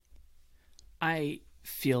I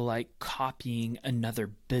feel like copying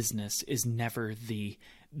another business is never the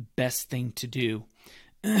best thing to do.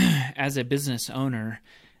 As a business owner,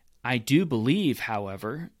 I do believe,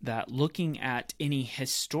 however, that looking at any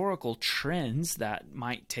historical trends that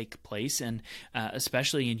might take place, and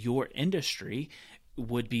especially in your industry,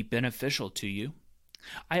 would be beneficial to you.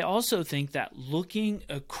 I also think that looking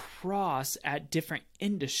across at different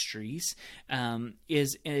industries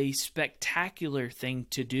is a spectacular thing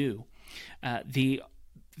to do. The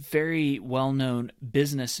very well-known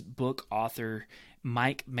business book author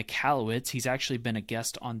Mike Michalowicz, he's actually been a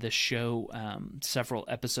guest on this show several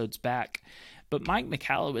episodes back, but Mike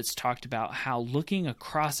Michalowicz talked about how looking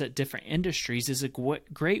across at different industries is a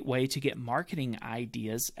great way to get marketing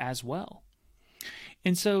ideas as well.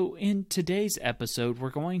 And so in today's episode, we're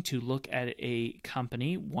going to look at a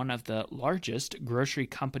company, one of the largest grocery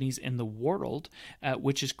companies in the world,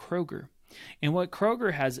 which is Kroger. And what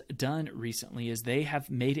Kroger has done recently is they have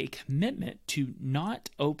made a commitment to not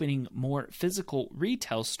opening more physical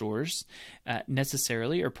retail stores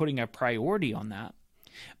necessarily, or putting a priority on that.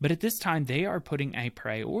 But at this time, they are putting a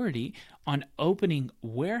priority on opening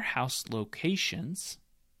warehouse locations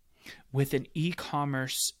with an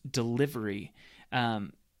e-commerce delivery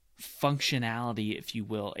functionality, if you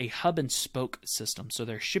will, a hub and spoke system. So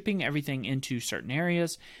they're shipping everything into certain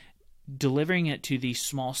areas, delivering it to these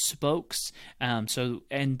small spokes. So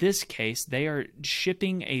in this case, they are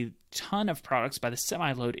shipping a ton of products by the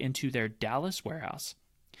semi-load into their Dallas warehouse.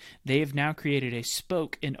 They have now created a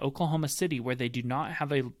spoke in Oklahoma City where they do not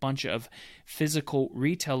have a bunch of physical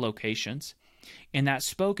retail locations. And that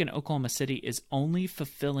spoke in Oklahoma City is only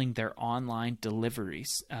fulfilling their online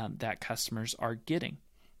deliveries that customers are getting.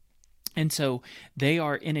 And so they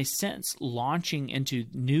are, in a sense, launching into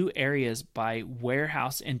new areas by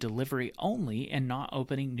warehouse and delivery only, and not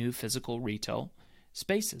opening new physical retail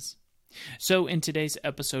spaces. So in today's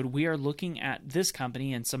episode, we are looking at this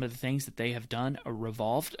company and some of the things that they have done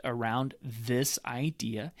revolved around this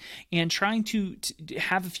idea, and trying to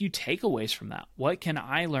have a few takeaways from that. What can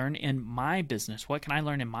I learn in my business? What can I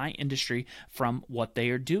learn in my industry from what they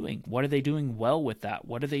are doing? What are they doing well with that?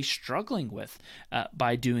 What are they struggling with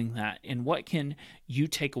by doing that? And what can you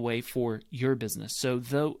take away for your business? So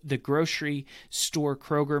though the grocery store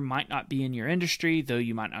Kroger might not be in your industry, though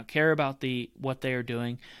you might not care about what they are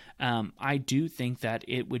doing, I do think that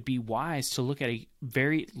it would be wise to look at a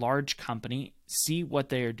very large company, see what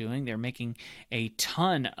they are doing. They're making a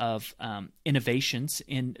ton of innovations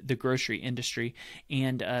in the grocery industry,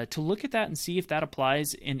 and to look at that and see if that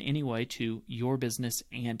applies in any way to your business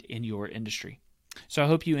and in your industry. So I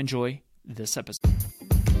hope you enjoy this episode.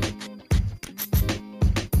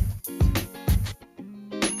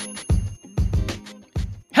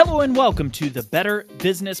 Hello and welcome to the Better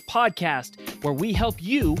Business Podcast, where we help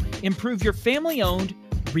you improve your family-owned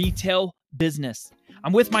retail business.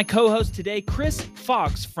 I'm with my co-host today, Chris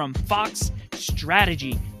Fox from Fox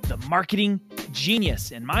Strategy, the marketing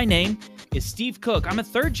genius. And my name is Steve Cook. I'm a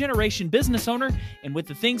third-generation business owner, and with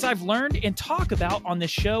the things I've learned and talk about on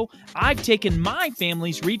this show, I've taken my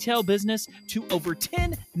family's retail business to over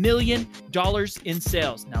 $10 million in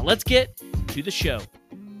sales. Now let's get to the show.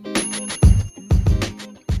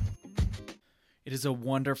 It is a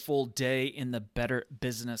wonderful day in the Better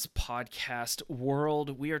Business Podcast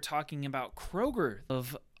world. We are talking about Kroger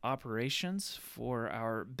of operations for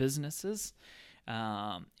our businesses.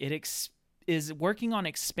 It is working on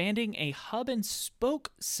expanding a hub and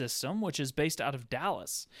spoke system, which is based out of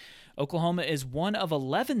Dallas. Oklahoma is one of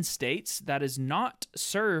 11 states that is not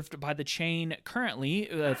served by the chain currently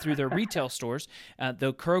through their retail stores,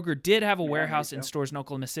 though Kroger did have a warehouse and stores in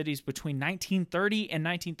Oklahoma City between 1930 and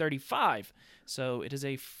 1935. So it is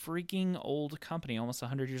a freaking old company, almost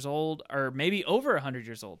 100 years old, or maybe over 100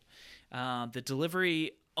 years old. The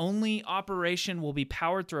delivery-only operation will be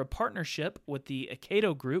powered through a partnership with the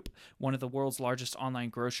Ocado Group, one of the world's largest online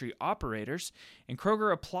grocery operators. And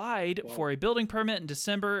Kroger applied for a building permit in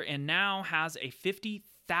December and now has a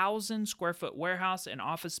 50,000 square foot warehouse and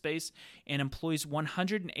office space and employs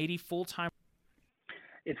 180 full-time.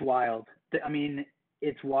 It's wild. I mean,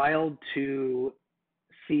 it's wild to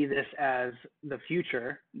see this as the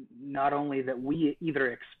future, not only that we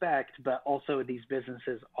either expect, but also these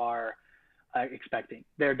businesses are expecting.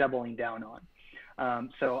 They're doubling down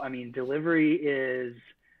on. So, I mean, delivery is,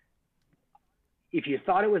 if you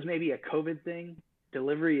thought it was maybe a COVID thing,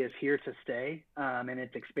 delivery is here to stay, and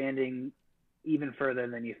it's expanding even further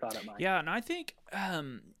than you thought it might. Yeah, and I think,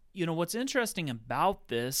 what's interesting about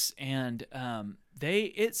this, and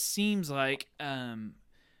it seems like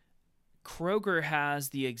Kroger has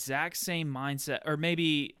the exact same mindset, or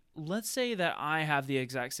maybe let's say that I have the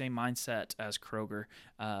exact same mindset as Kroger,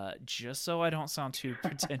 just so I don't sound too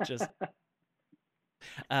pretentious.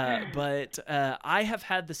 But I have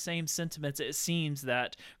had the same sentiments, it seems,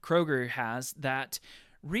 that Kroger has, that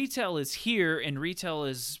retail is here and retail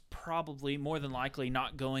is probably more than likely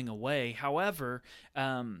not going away. However,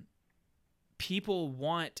 people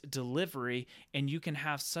want delivery, and you can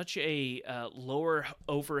have such a lower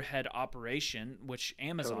overhead operation, which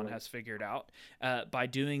Amazon Totally. has figured out by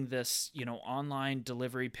doing this, online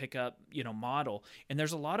delivery pickup, model. And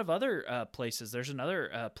there's a lot of other places. There's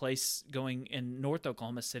another place going in North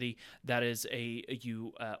Oklahoma City that is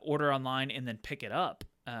you order online and then pick it up.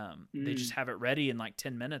 They just have it ready in like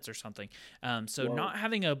 10 minutes or something. So Whoa. not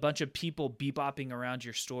having a bunch of people bebopping around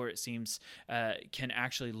your store, it seems, can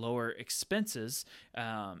actually lower expenses,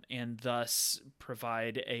 and thus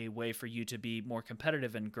provide a way for you to be more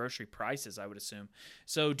competitive in grocery prices, I would assume.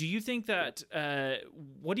 So do you think that,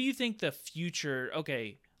 what do you think the future,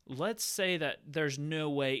 okay, let's say that there's no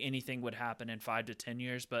way anything would happen in 5 to 10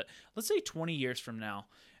 years, but let's say 20 years from now,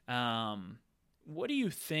 what do you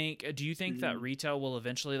think? Do you think that Mm. retail will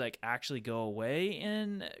eventually like actually go away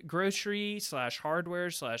in grocery slash hardware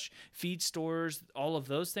slash feed stores, all of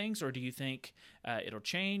those things, or do you think it'll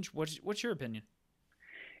change? What's your opinion?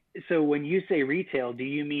 So when you say retail, do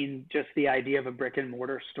you mean just the idea of a brick and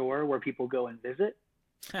mortar store where people go and visit?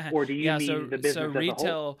 Or do you Yeah, mean the so business as a whole?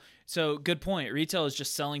 retail. So good point. Retail is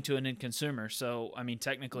just selling to an end consumer. So I mean,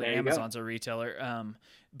 technically, There you go. Amazon's a retailer.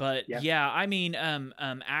 But Yeah. yeah, I mean,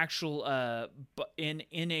 actual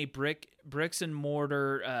in a bricks and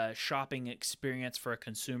mortar shopping experience for a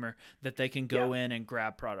consumer that they can Yeah. go in and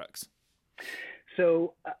grab products.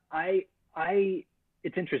 So I,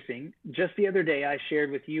 it's interesting. Just the other day, I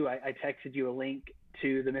shared with you, I texted you a link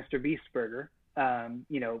to the Mr. Beast burger,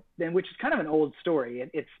 then which is kind of an old story.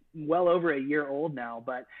 It's well over a year old now,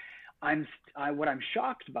 but what I'm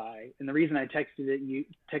shocked by, and the reason I texted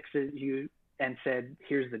you and said,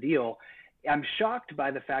 here's the deal. I'm shocked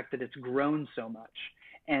by the fact that it's grown so much.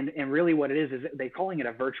 And really what it is they're calling it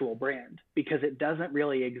a virtual brand because it doesn't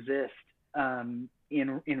really exist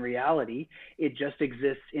in reality. It just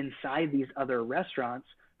exists inside these other restaurants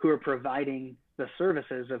who are providing the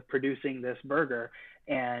services of producing this burger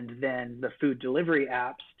and then the food delivery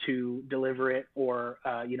apps to deliver it or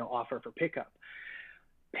offer for pickup.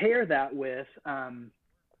 Pair that with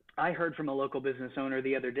I heard from a local business owner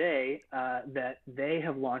the other day that they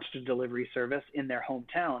have launched a delivery service in their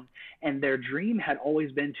hometown, and their dream had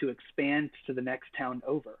always been to expand to the next town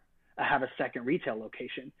over, have a second retail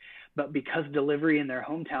location. But because delivery in their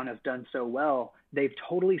hometown has done so well, they've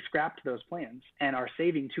totally scrapped those plans and are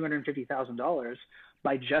saving $250,000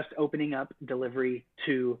 by just opening up delivery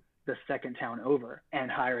to the second town over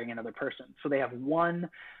and hiring another person. So they have one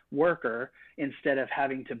worker instead of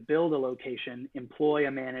having to build a location, employ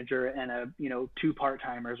a manager and two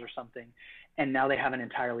part-timers or something. And now they have an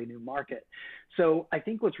entirely new market. So I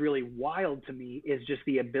think what's really wild to me is just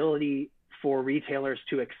the ability for retailers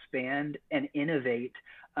to expand and innovate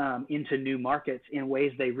into new markets in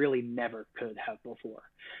ways they really never could have before.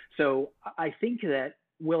 So I think that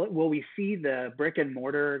will we see the brick and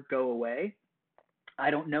mortar go away?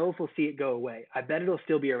 I don't know if we'll see it go away. I bet it'll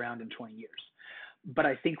still be around in 20 years. But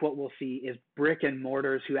I think what we'll see is brick and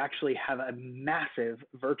mortars who actually have a massive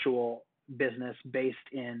virtual business based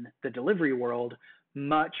in the delivery world,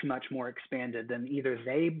 much, much more expanded than either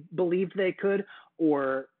they believed they could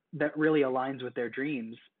or that really aligns with their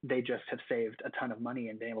dreams. They just have saved a ton of money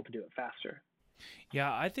and been able to do it faster.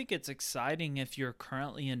 Yeah, I think it's exciting if you're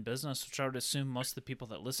currently in business, which I would assume most of the people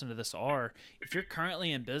that listen to this are. If you're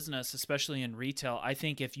currently in business, especially in retail, I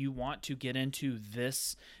think if you want to get into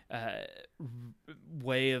this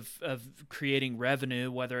way of creating revenue,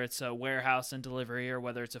 whether it's a warehouse and delivery or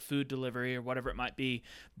whether it's a food delivery or whatever it might be,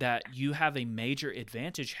 that you have a major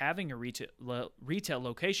advantage having a retail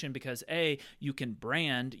location because A, you can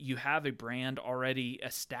brand, you have a brand already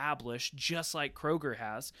established, just like Kroger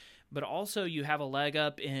has. But also you have a leg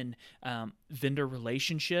up in vendor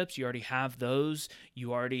relationships. You already have those.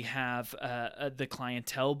 You already have the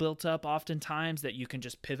clientele built up oftentimes that you can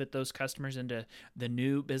just pivot those customers into the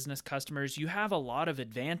new business customers. You have a lot of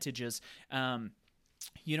advantages.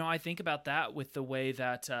 I think about that with the way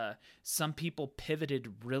that some people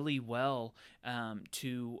pivoted really well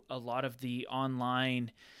to a lot of the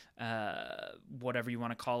online, whatever you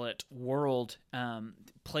want to call it, world.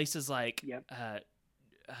 Places like... Yep.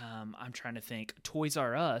 I'm trying to think. Toys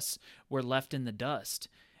R Us were left in the dust.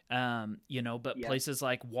 But places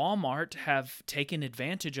like Walmart have taken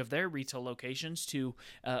advantage of their retail locations to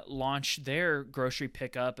launch their grocery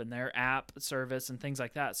pickup and their app service and things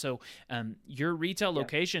like that. So your retail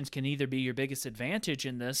locations can either be your biggest advantage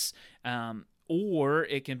in this, or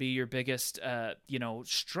it can be your biggest,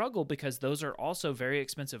 struggle, because those are also very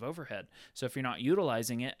expensive overhead. So if you're not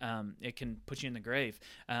utilizing it, it can put you in the grave.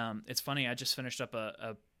 It's funny. I just finished up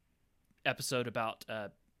a episode about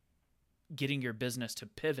getting your business to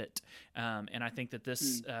pivot, and I think that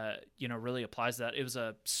this, really applies to that. It was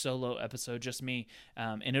a solo episode, just me,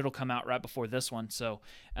 and it'll come out right before this one. So,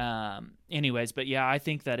 anyways, but yeah, I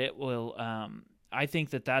think that it will. I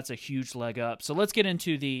think that that's a huge leg up. So let's get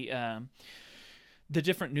into the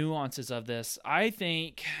different nuances of this. I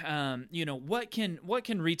think, what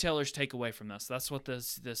can retailers take away from this? That's what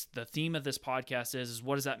the theme of this podcast is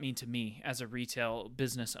what does that mean to me as a retail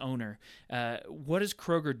business owner? What is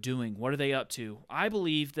Kroger doing? What are they up to? I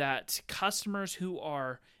believe that customers who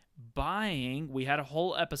are buying, we had a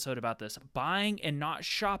whole episode about this, buying and not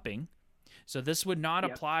shopping. So this would not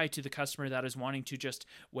apply to the customer that is wanting to just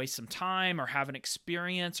waste some time or have an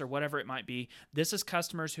experience or whatever it might be. This is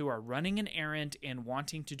customers who are running an errand and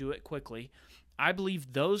wanting to do it quickly. I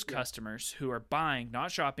believe those customers who are buying,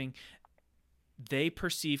 not shopping, they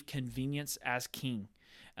perceive convenience as king.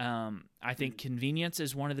 I think convenience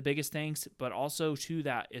is one of the biggest things, but also to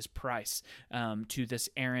that is price, to this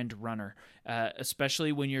errand runner,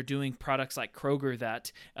 especially when you're doing products like Kroger.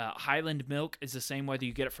 That Highland milk is the same whether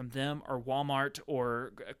you get it from them or Walmart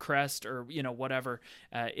or Crest or whatever.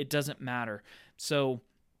 It doesn't matter. So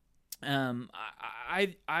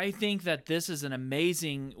I think that this is an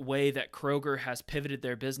amazing way that Kroger has pivoted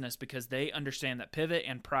their business, because they understand that pivot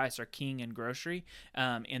and price are king in grocery,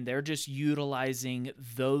 and they're just utilizing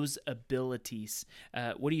those abilities.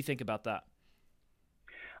 What do you think about that?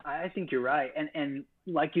 I think you're right, and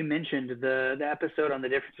like you mentioned, the episode on the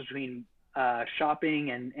difference between shopping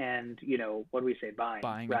and what do we say, buying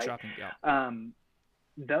right? And shopping, yeah.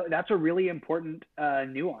 That's a really important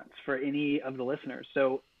nuance for any of the listeners.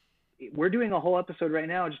 So we're doing a whole episode right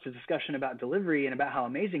now, just a discussion about delivery and about how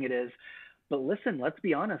amazing it is. But listen, let's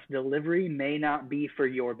be honest, delivery may not be for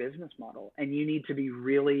your business model, and you need to be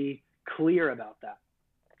really clear about that.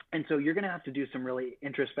 And so you're going to have to do some really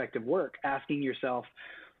introspective work, asking yourself,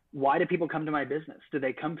 why do people come to my business? Do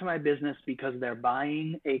they come to my business because they're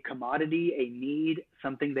buying a commodity, a need,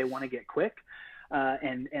 something they want to get quick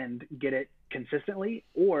and get it consistently?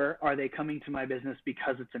 Or are they coming to my business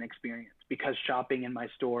because it's an experience, because shopping in my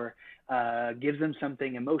store gives them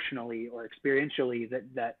something emotionally or experientially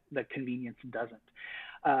that the convenience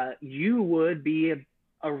doesn't? You would be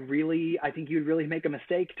I think you'd really make a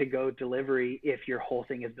mistake to go delivery if your whole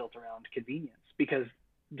thing is built around convenience, because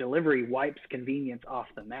delivery wipes convenience off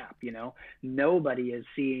the map. Nobody is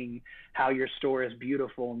seeing how your store is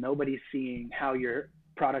beautiful. Nobody's seeing how your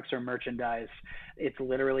products are merchandised. It's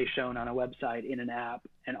literally shown on a website, in an app,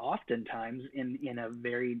 and oftentimes in a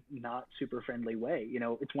very not super friendly way.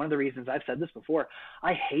 It's one of the reasons, I've said this before,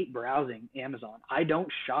 I hate browsing Amazon. I don't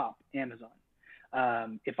shop Amazon.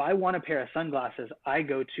 If I want a pair of sunglasses, I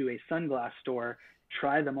go to a sunglass store,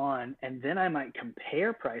 try them on, and then I might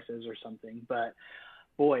compare prices or something. But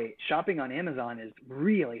boy, shopping on Amazon is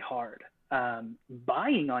really hard.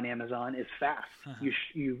 Buying on Amazon is fast.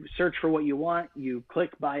 You search for what you want, you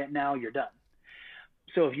click buy it now, you're done.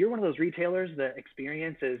 So if you're one of those retailers, the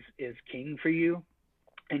experience is king for you,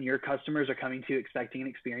 and your customers are coming to you expecting an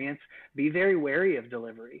experience, be very wary of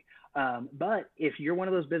delivery. But if you're one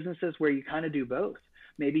of those businesses where you kind of do both,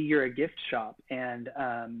 maybe you're a gift shop and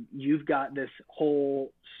you've got this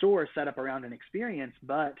whole store set up around an experience,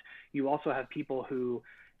 but you also have people who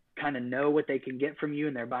kind of know what they can get from you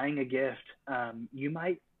and they're buying a gift, you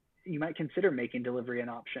might consider making delivery an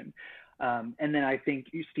option. And then I think,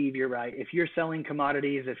 Steve, you're right. If you're selling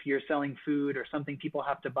commodities, if you're selling food or something people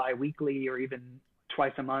have to buy weekly or even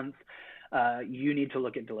twice a month, you need to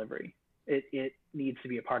look at delivery. It needs to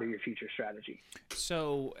be a part of your future strategy.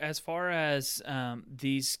 So as far as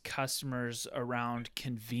these customers around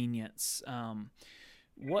convenience,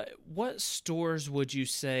 what stores would you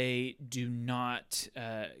say do not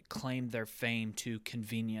claim their fame to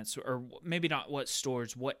convenience? Or maybe not what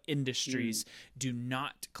stores, what industries do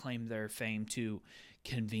not claim their fame to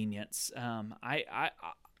convenience?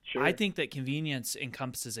 Sure. I think that convenience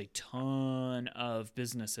encompasses a ton of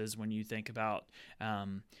businesses. When you think about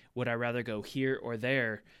would I rather go here or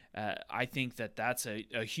there, I think that that's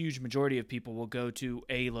a huge majority of people will go to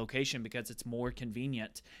a location because it's more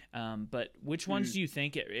convenient. But which ones do you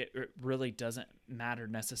think it really doesn't matter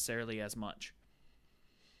necessarily as much?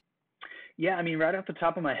 Yeah, I mean, right off the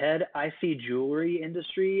top of my head, I see jewelry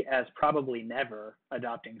industry as probably never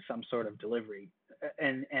adopting some sort of delivery.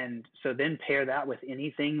 And so then pair that with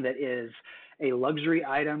anything that is a luxury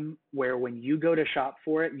item where when you go to shop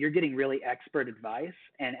for it, you're getting really expert advice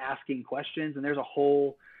and asking questions, and there's a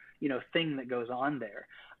whole, thing that goes on there.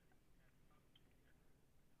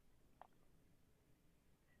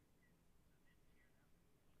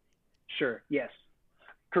 Sure. Yes.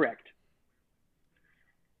 Correct.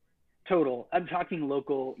 Total. I'm talking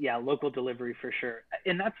local, yeah, local delivery for sure.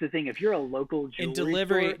 And that's the thing. If you're a local And jewelry delivery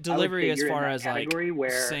store, I would say delivery as you're in far that as like category where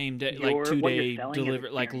same day, like your what you're 2 day selling is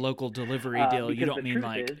deliver, like experience. local delivery deal. You Because don't the mean truth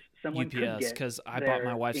like is, someone could UPS, get because I bought my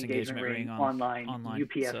their wife's engagement engagement ring ring on online, online,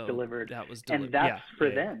 UPS so delivered, that was and delivered. that's Yeah, for yeah,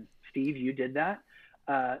 yeah. them. Steve, you did that.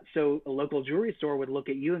 So a local jewelry store would look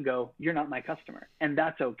at you and go, "You're not my customer," and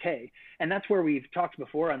that's okay. And that's where we've talked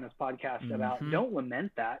before on this podcast about Mm-hmm. don't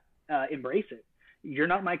lament that, embrace it. You're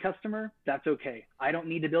not my customer. That's okay. I don't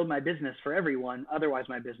need to build my business for everyone. Otherwise,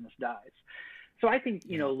 my business dies. So I think,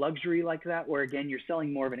 Yeah, luxury like that, where again, you're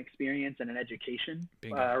selling more of an experience and an education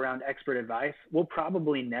bingo. around expert advice, will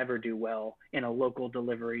probably never do well in a local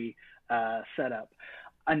delivery setup.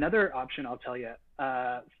 Another option I'll tell you,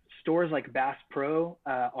 stores like Bass Pro,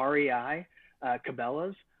 REI,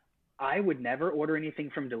 Cabela's, I would never order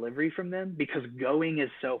anything from delivery from them because going is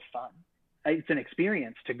so fun. It's an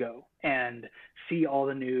experience to go and see all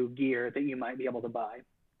the new gear that you might be able to buy,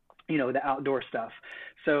 the outdoor stuff.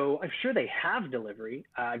 So I'm sure they have delivery.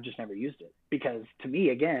 I've just never used it because to me,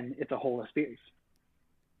 again, it's a whole experience.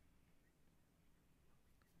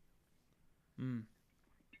 Mm.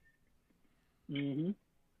 Hmm.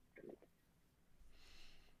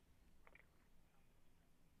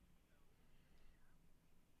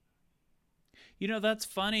 That's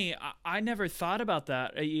funny. I never thought about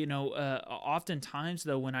that. Oftentimes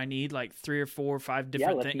though, when I need like three or four or five Yeah,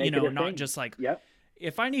 different let's things, make it a not thing. just like Yep.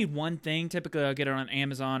 if I need one thing, typically I'll get it on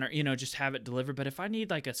Amazon or just have it delivered. But if I need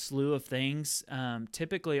like a slew of things,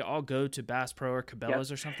 typically I'll go to Bass Pro or Yep.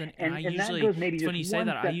 Cabela's or something. And And that goes maybe it's just funny you say one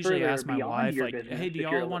that. I step usually further ask my beyond wife your like, business "Hey, do if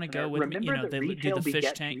you're a y'all want to go listener. with me?" Remember that They do retail the fish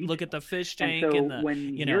begets tank. Look at retail. the fish And tank and so the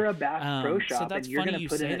when you're a Bass Pro So shop that's and you're funny going to you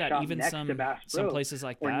put in say a that. shop Even next to Bass some Pro places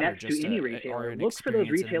like or that are next to just any are retailer, an look for those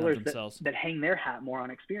experience in and of retailers that, themselves. that hang their hat more on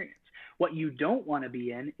experience. What you don't want to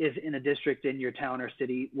be in is in a district in your town or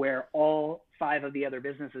city where all five of the other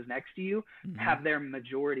businesses next to you Hmm. have their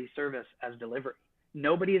majority service as delivery.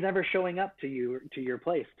 Nobody is ever showing up to your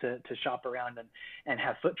place to shop around and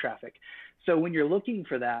have foot traffic. So when you're looking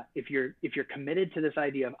for that, if you're committed to this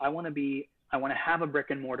idea of I want to have a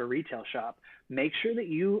brick and mortar retail shop, make sure that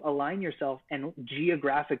you align yourself and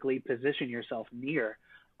geographically position yourself near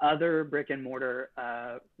other brick and mortar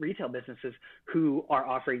retail businesses who are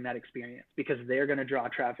offering that experience because they're going to draw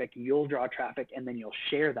traffic, you'll draw traffic, and then you'll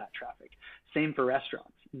share that traffic. Same for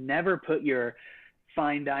restaurants. Never put your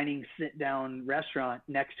fine dining sit down restaurant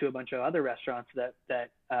next to a bunch of other restaurants that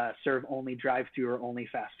serve only drive through or only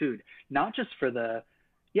fast food. Not just for the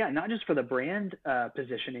not just for the brand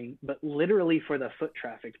positioning, but literally for the foot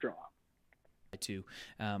traffic draw. Too.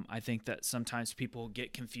 I think that sometimes people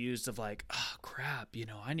get confused of like, oh crap,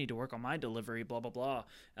 I need to work on my delivery, blah blah blah.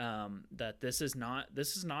 That this is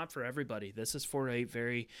not for everybody. This is for a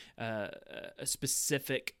very a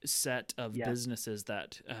specific set of Yeah, businesses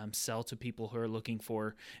that sell to people who are looking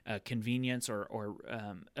for convenience or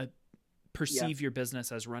yeah, perceive your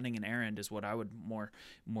business as running an errand is what I would more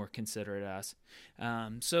consider it as.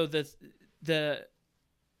 So the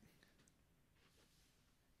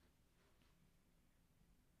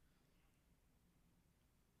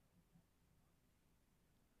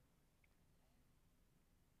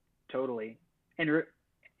totally. And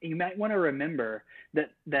you might want to remember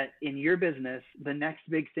that in your business, the next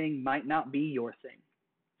big thing might not be your thing.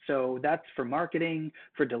 So that's for marketing,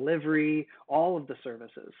 for delivery, all of the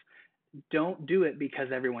services. Don't do it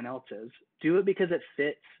because everyone else is. Do it because it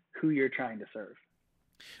fits who you're trying to serve.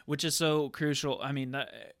 which is so crucial. I mean,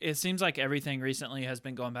 it seems like everything recently has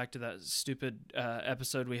been going back to that stupid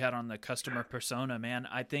episode we had on the customer persona. Man,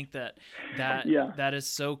 I think that Yeah. that is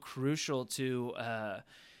so crucial to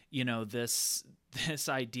this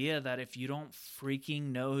idea that if you don't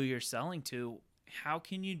freaking know who you're selling to, how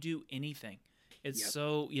can you do anything? It's Yep.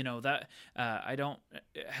 so that I don't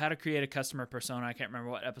how to create a customer persona. I can't remember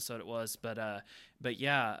what episode it was, but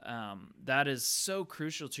yeah, that is so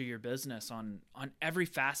crucial to your business on every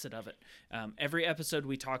facet of it. Every episode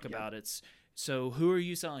we talk Yep. about, it's so who are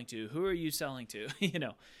you selling to? Who are you selling to?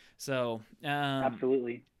 So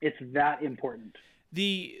Absolutely. It's that important.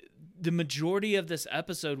 the majority of this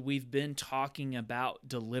episode we've been talking about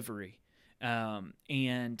delivery.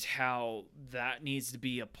 and how that needs to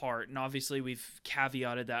be a part. And obviously we've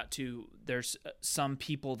caveated that to there's some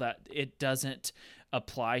people that it doesn't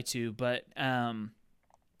apply to, but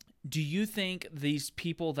do you think these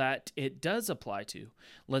people that it does apply to,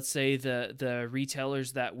 let's say the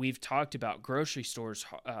retailers that we've talked about, grocery stores,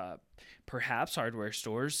 perhaps hardware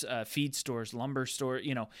stores, feed stores, lumber store,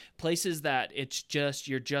 places that it's just,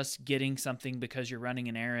 you're just getting something because you're running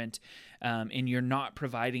an errand, and you're not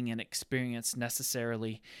providing an experience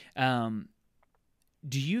necessarily.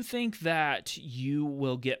 Do you think that you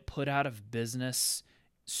will get put out of business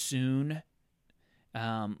soon?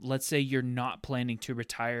 Let's say you're not planning to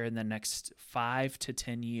retire in the next 5 to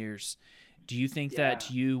 10 years. Do you think that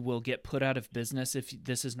you will get put out of business if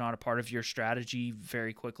this is not a part of your strategy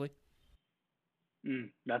very quickly?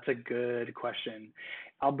 That's a good question.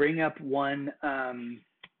 I'll bring up one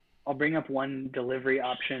delivery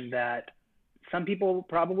option that some people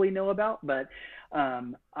probably know about, but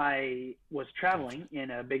I was traveling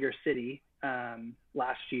in a bigger city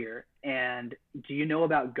last year. And do you know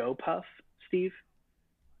about GoPuff, Steve?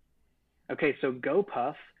 Okay, so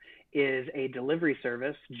GoPuff is a delivery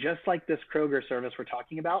service just like this Kroger service we're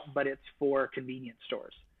talking about, but it's for convenience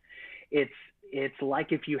stores. It's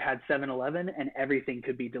like if you had 7-Eleven and everything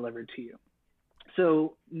could be delivered to you.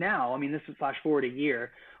 So now, I mean, this is flash forward a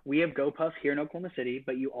year, we have GoPuff here in Oklahoma City,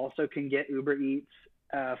 but you also can get Uber Eats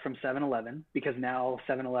from 7-Eleven, because now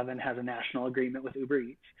 7-Eleven has a national agreement with Uber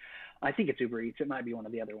Eats. I think it's Uber Eats. It might be one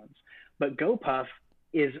of the other ones. But GoPuff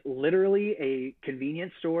is literally a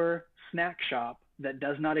convenience store snack shop that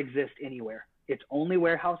does not exist anywhere. It's only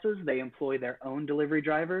warehouses. They employ their own delivery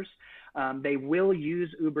drivers. They will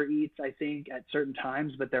use Uber Eats, I think, at certain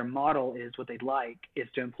times, but their model is what they'd like is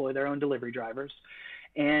to employ their own delivery drivers.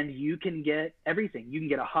 And you can get everything. You can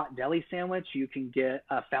get a hot deli sandwich. You can get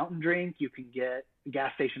a fountain drink. You can get a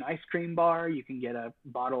gas station ice cream bar. You can get a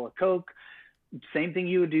bottle of Coke. Same thing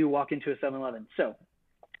you would do walk into a 7-Eleven. So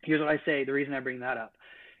here's what I say. The reason I bring that up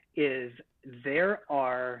is there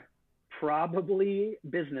are probably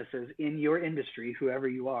businesses in your industry, whoever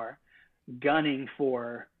you are, gunning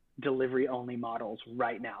for delivery only models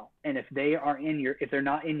right now. And if they're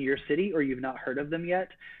not in your city or you've not heard of them yet,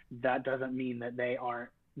 that doesn't mean that they aren't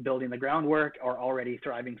building the groundwork or already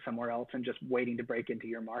thriving somewhere else and just waiting to break into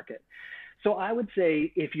your market. So I would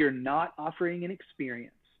say if you're not offering an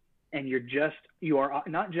experience and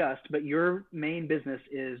but your main business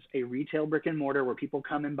is a retail brick and mortar where people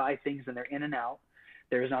come and buy things and they're in and out,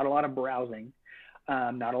 there's not a lot of browsing,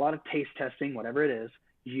 not a lot of taste testing, whatever it is,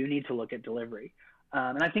 you need to look at delivery.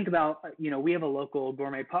 And I think about, we have a local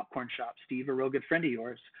gourmet popcorn shop, Steve, a real good friend of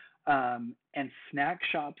yours, and snack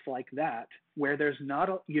shops like that, where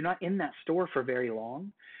you're not in that store for very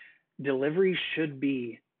long. Delivery should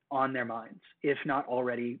be on their minds, if not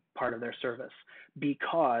already part of their service,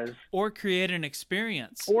 or create an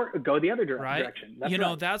experience, or go the other right? direction.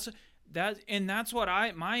 That's what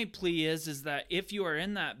my plea is that if you are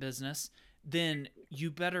in that business, then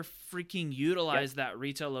you better freaking utilize that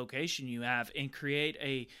retail location you have and create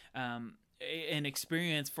an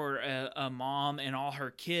experience for a mom and all her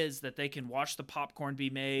kids that they can watch the popcorn be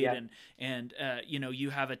made, and you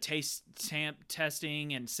have a taste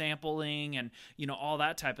testing and sampling and all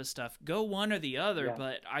that type of stuff. Go one or the other,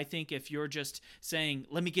 but I think if you're just saying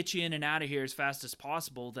let me get you in and out of here as fast as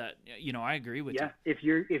possible, that I agree with you. If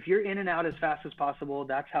you're in and out as fast as possible,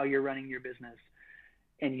 that's how you're running your business,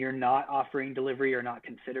 and you're not offering delivery or not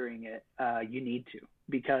considering it, you need to,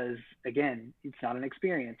 because again, it's not an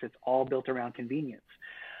experience. It's all built around convenience.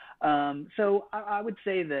 So I would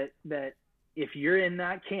say that if you're in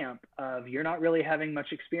that camp of you're not really having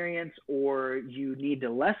much experience, or you need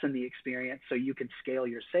to lessen the experience so you can scale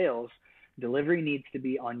your sales, delivery needs to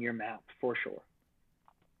be on your map for sure.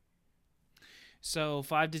 So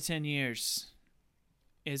 5 to 10 years,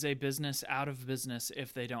 is a business out of business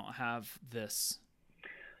if they don't have this?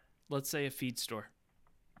 Let's say a feed store.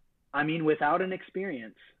 I mean, without an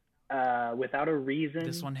experience, without a reason.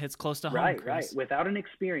 This one hits close to home, Chris. Right. Without an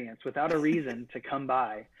experience, without a reason to come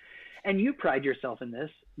by. And you pride yourself in this.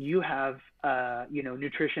 You have,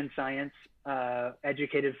 nutrition science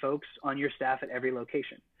educated folks on your staff at every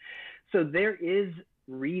location. So there is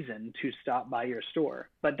reason to stop by your store,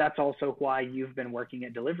 but that's also why you've been working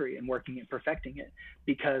at delivery and working at perfecting it,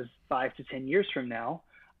 because 5 to 10 years from now,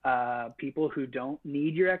 people who don't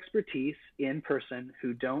need your expertise in person,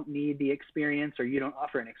 who don't need the experience, or you don't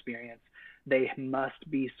offer an experience, they must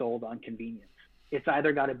be sold on convenience. It's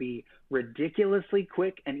either got to be ridiculously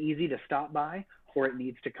quick and easy to stop by, or it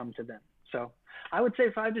needs to come to them. So I would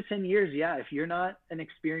say 5 to 10 years, if you're not an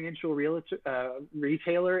experiential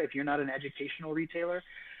retailer, if you're not an educational retailer,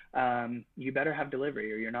 you better have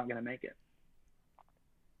delivery or you're not going to make it.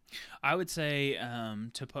 I would say,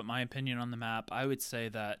 to put my opinion on the map, I would say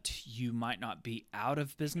that you might not be out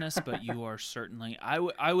of business, but you are certainly,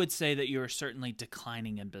 I would say that you are certainly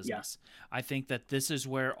declining in business. Yeah. I think that this is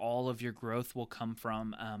where all of your growth will come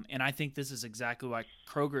from. And I think this is exactly why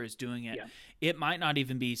Kroger is doing it. Yeah. It might not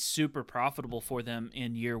even be super profitable for them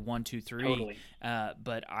in year 1, 2, 3. Totally.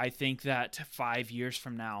 But I think that 5 years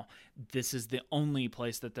from now, this is the only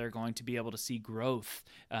place that they're going to be able to see growth.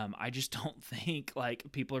 I just don't think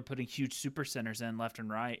like people are putting huge super centers in left and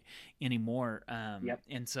right anymore.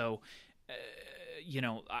 And so,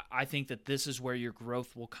 I think that this is where your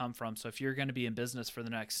growth will come from. So if you're going to be in business for the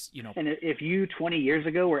next, And if you 20 years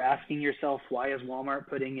ago were asking yourself, why is Walmart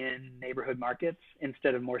putting in neighborhood markets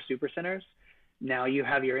instead of more super centers? Now you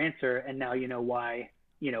have your answer, and now you know why,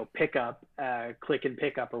 pickup, click and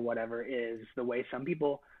pickup or whatever is the way some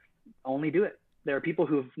people only do it. There are people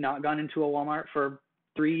who've not gone into a Walmart for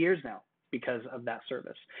 3 years now because of that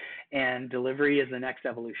service. And delivery is the next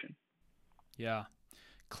evolution. Yeah.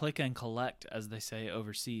 Click and collect, as they say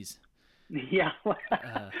overseas. Yeah.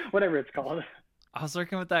 Whatever it's called. I was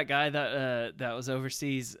working with that guy that was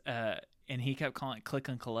overseas, and he kept calling it click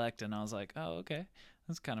and collect. And I was like, oh, okay.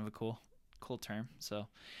 That's kind of a cool term. So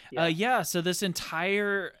so this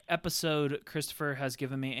entire episode, Christopher, has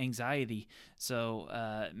given me anxiety. So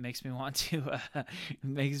it makes me want to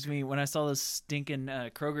when I saw those stinking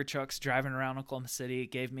Kroger trucks driving around Oklahoma City,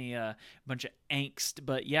 it gave me a bunch of angst.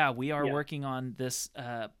 But we are working on this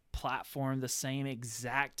platform, the same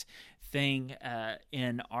exact thing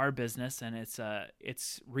in our business, and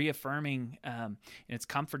it's reaffirming and it's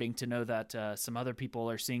comforting to know that some other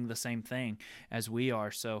people are seeing the same thing as we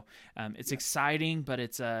are. So it's exciting, but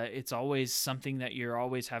it's always something that you're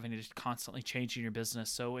always having to just constantly change in your business.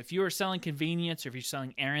 So if you are selling convenience or if you're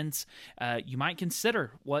selling errands, you might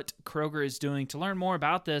consider what Kroger is doing. To learn more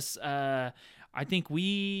about this, I think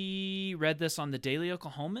we read this on the Daily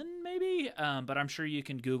Oklahoman, maybe, but I'm sure you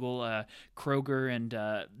can Google Kroger, and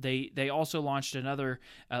they also launched another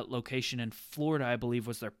location in Florida, I believe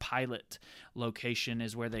was their pilot location,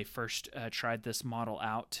 is where they first tried this model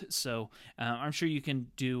out. So I'm sure you can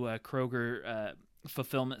do Kroger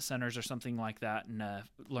fulfillment centers or something like that and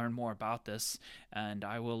learn more about this. And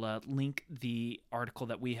I will link the article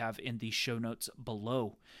that we have in the show notes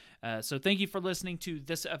below. So thank you for listening to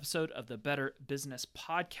this episode of the Better Business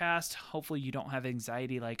Podcast. Hopefully you don't have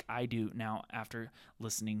anxiety like I do now after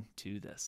listening to this.